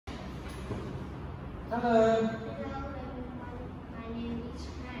Hello. Hello everyone, my name is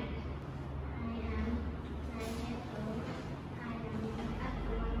Frank. I am 9 years old. I am at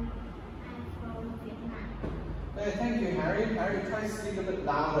one. I'm from Vietnam. Hey, thank you, Harry. Harry, try to speak a bit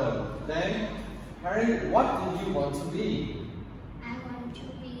louder. Then, Harry, what do you want to be? I want to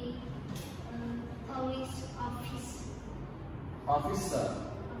be a police Officer.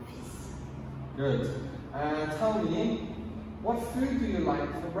 office. Good. And tell me, what food do you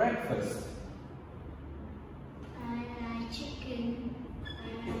like for breakfast? I like chicken. I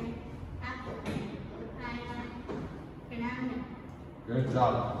like apple. I like banana. Good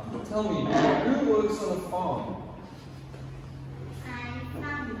job. Tell me, who works on a farm? I'm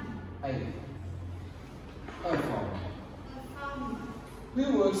farmer. Hey. A farm. A farmer.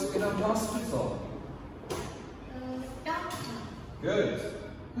 Who works in a hospital? A doctor. Good.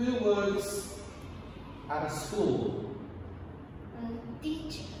 Who works at a school? A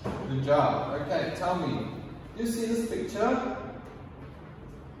teacher. Good job. Okay, tell me, you see this picture?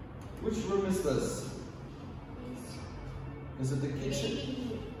 Which room is this? Is it the kitchen? Baby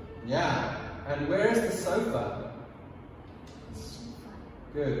room. Yeah. And where is the sofa? Sofa.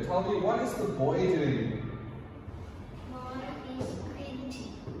 Good. Tell me, what is the boy doing? Boy is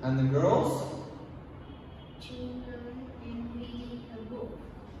painting. And the girls? Children and reading a book.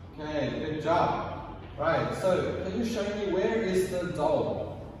 Okay, good job. Right, so can you show me where is the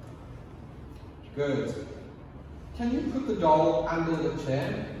doll? Good. Can you put the doll under the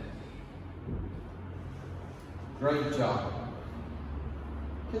chair? Great job.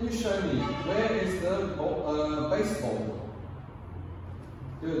 Can you show me where is the baseball?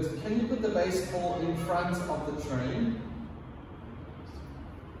 Good. Can you put the baseball in front of the train?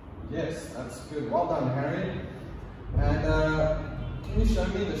 Yes, that's good. Well done, Harry. And can you show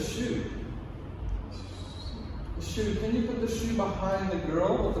me the shoe? The shoe. Can you put the shoe behind the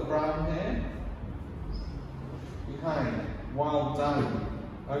girl with the brown hair? Behind. Well done.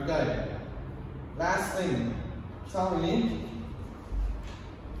 Okay. Last thing. Tell me,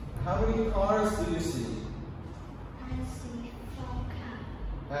 how many cars do you see? I see 4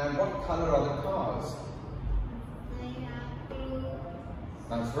 cars. And what color are the cars? They are blue.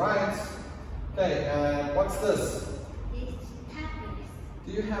 That's right. Okay, and what's this? It's tablets.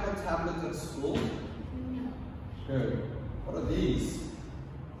 Do you have a tablet at school? No. Good. What are these?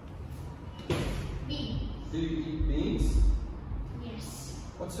 Beans. Do you eat beans? Yes.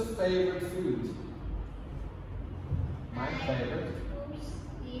 What's your favorite food? My favorite? Food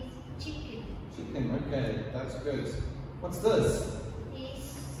is chicken. Chicken, okay, that's good. What's this?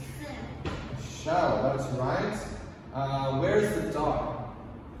 It's cell. Shell, that's right. Where's the dog?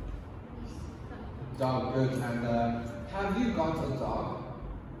 It's Dog, good. And have you got a dog?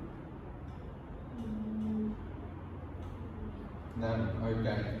 No,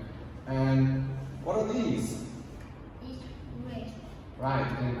 okay. And what are these? It's red. Right,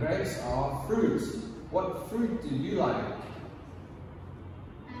 and grapes are fruits. What fruit do you like?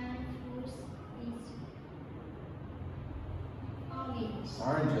 And fruit is orange.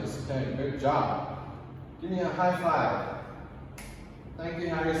 Oranges, okay, good job. Give me a high five. Thank you,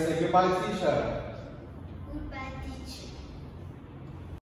 Harry. Say goodbye, teacher. Goodbye.